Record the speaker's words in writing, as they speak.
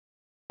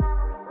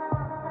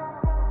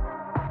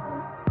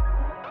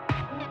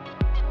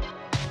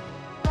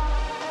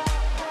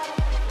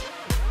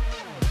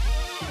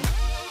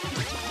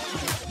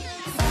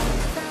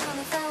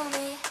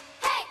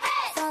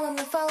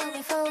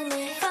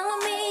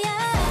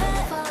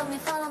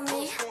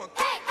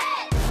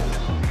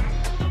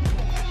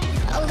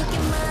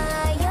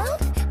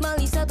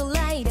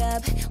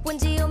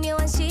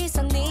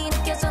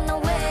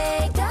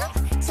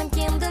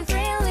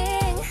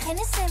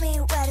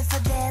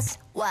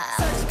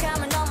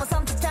솔직함을 너무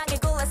섬뜩하게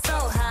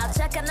구했어 hot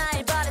착한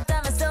아이를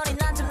바랬다면 소리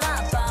난 좀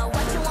나빠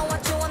What you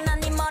want 난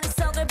네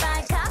머릿속을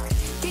발칵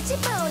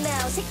뒤집어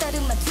now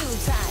색다른 my two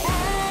type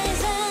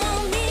Eyes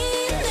on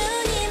me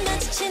눈이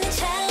마주치는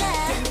찰나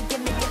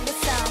Give me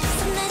some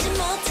손나지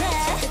못해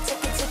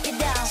check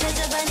it out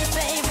찾아봐 네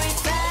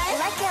favorite vibe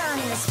Like I'm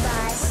in a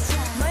spice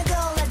뭘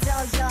골라도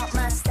you're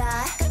my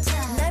style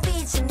널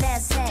비춘 내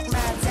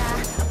색마다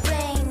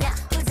Brain 야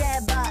그대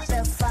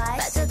butterfly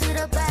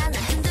빠져들어봐 나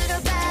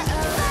흔들어봐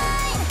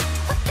Alright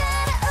확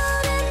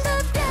달아오른 두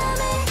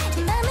뺨에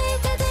네 맘을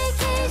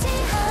가득해지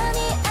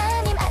honey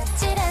아님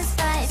아찔한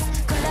spice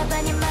골라봐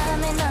네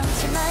맘에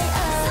넘치 my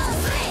own So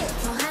sweet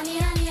뭐 honey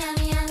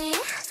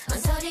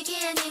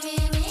망설이기엔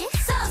이미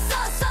So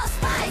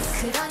spice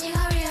그러니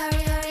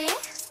hurry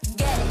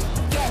Get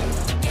it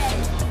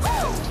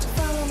Woo!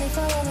 Follow me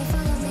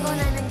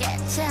원하는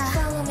게차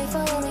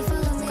Follow me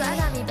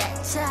과감히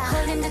뱉자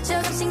홀린 듯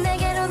조금씩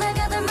내게로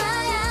나가던 my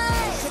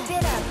eyes Keep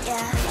it up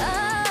yeah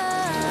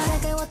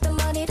차가웠던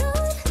머리로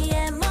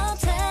이해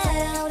못해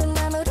달아오른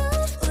맘으로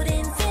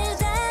우린 feel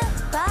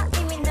down 봐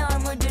이미 널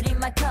물들인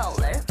my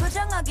color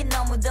부정하기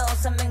너무도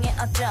선명해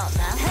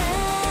어쩌나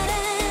하는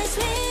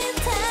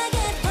sweet하게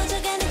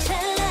퍼져가는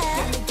찰나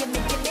Give me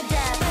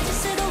that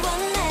빠질수록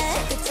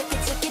원해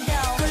check it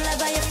out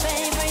골라봐 your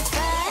favorite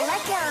vibe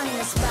Like I'm in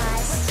a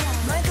spice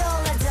뭘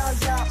골라도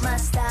you're my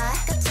style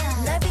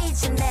널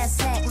비춘 내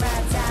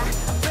색마다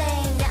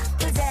Brain 야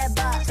그대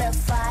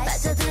butterfly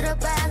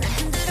빠져들어봐 나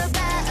흔들어봐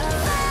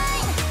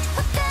Alright 확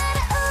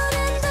달아오른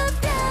두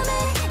뺨에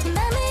네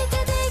맘을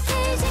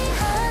가득해지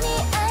honey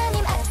아님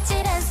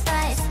아찔한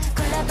spice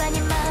골라봐 네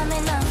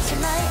맘에 넘치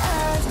my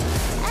own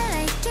I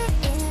like it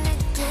이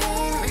느낌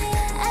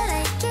I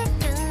like it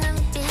그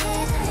눈빛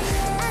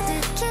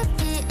아득히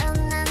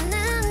피어난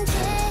눈빛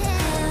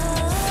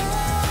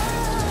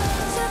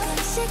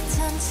조금씩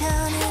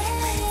천천히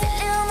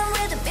들려오는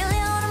rhythm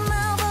밀려오는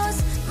my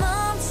voice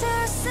멈출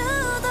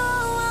수도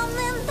없는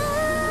날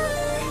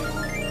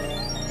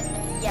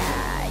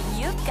Yeah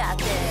you got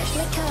this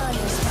Like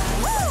honey